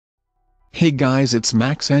Hey guys, it's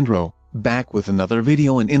Maxandro, back with another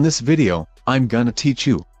video, and in this video, I'm gonna teach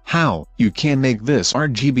you how you can make this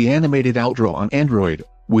RGB animated outro on Android,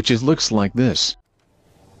 which looks like this.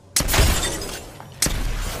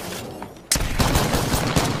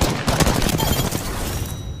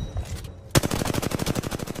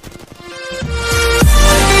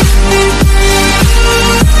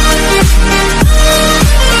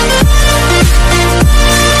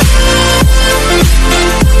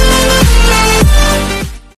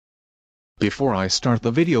 Before I start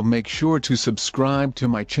the video, make sure to subscribe to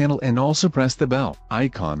my channel and also press the bell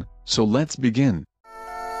icon, so let's begin.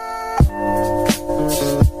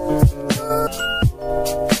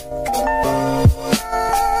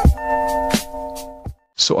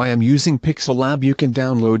 So I am using PixelLab. You can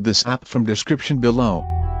download this app from description below.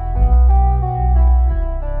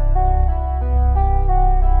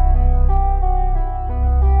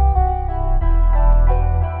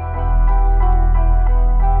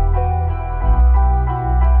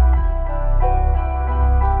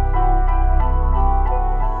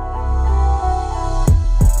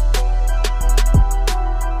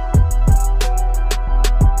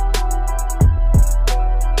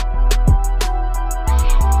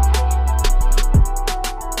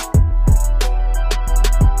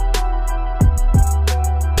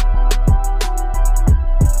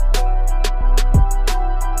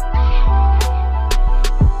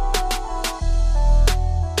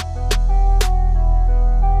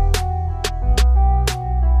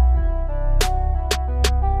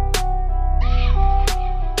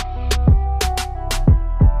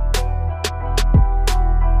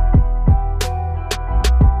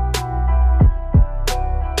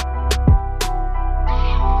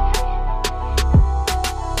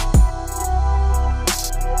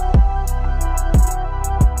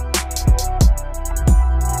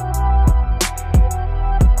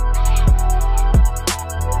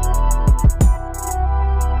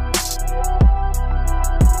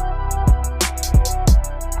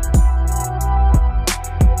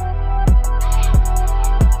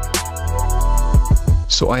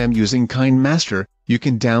 So I am using KineMaster. You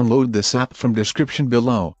can download this app from description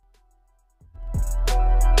below.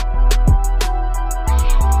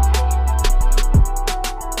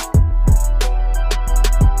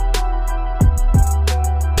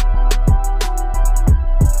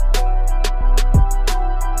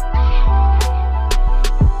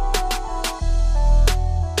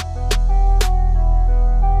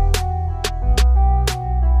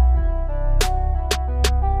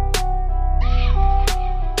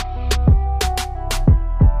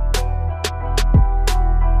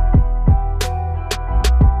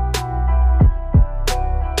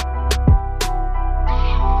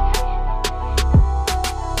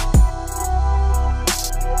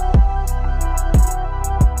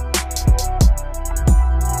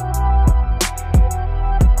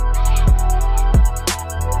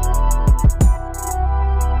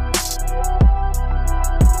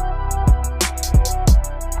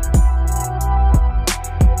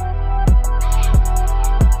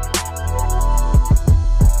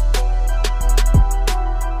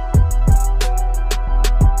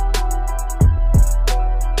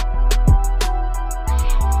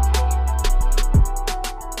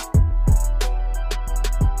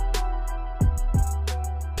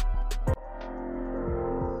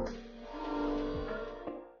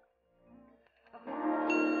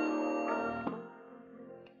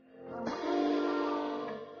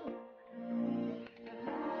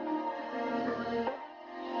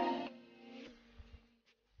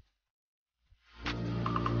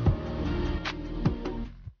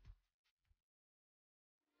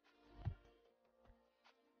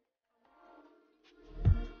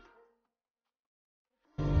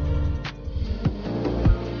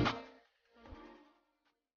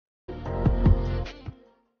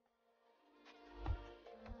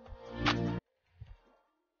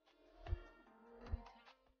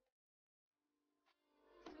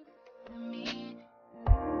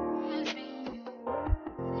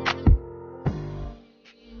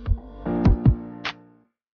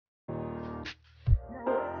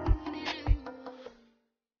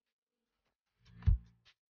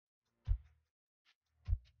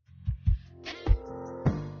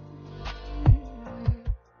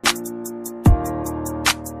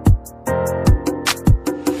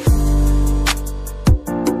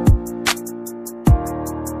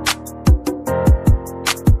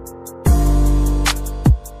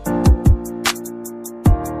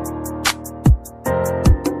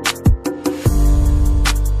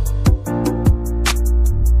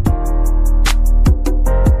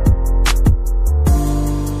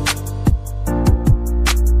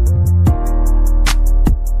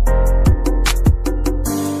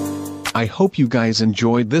 I hope you guys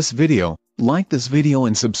enjoyed this video. Like this video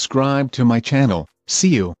and subscribe to my channel. See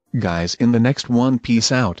you, guys, in the next one.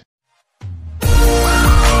 Peace out.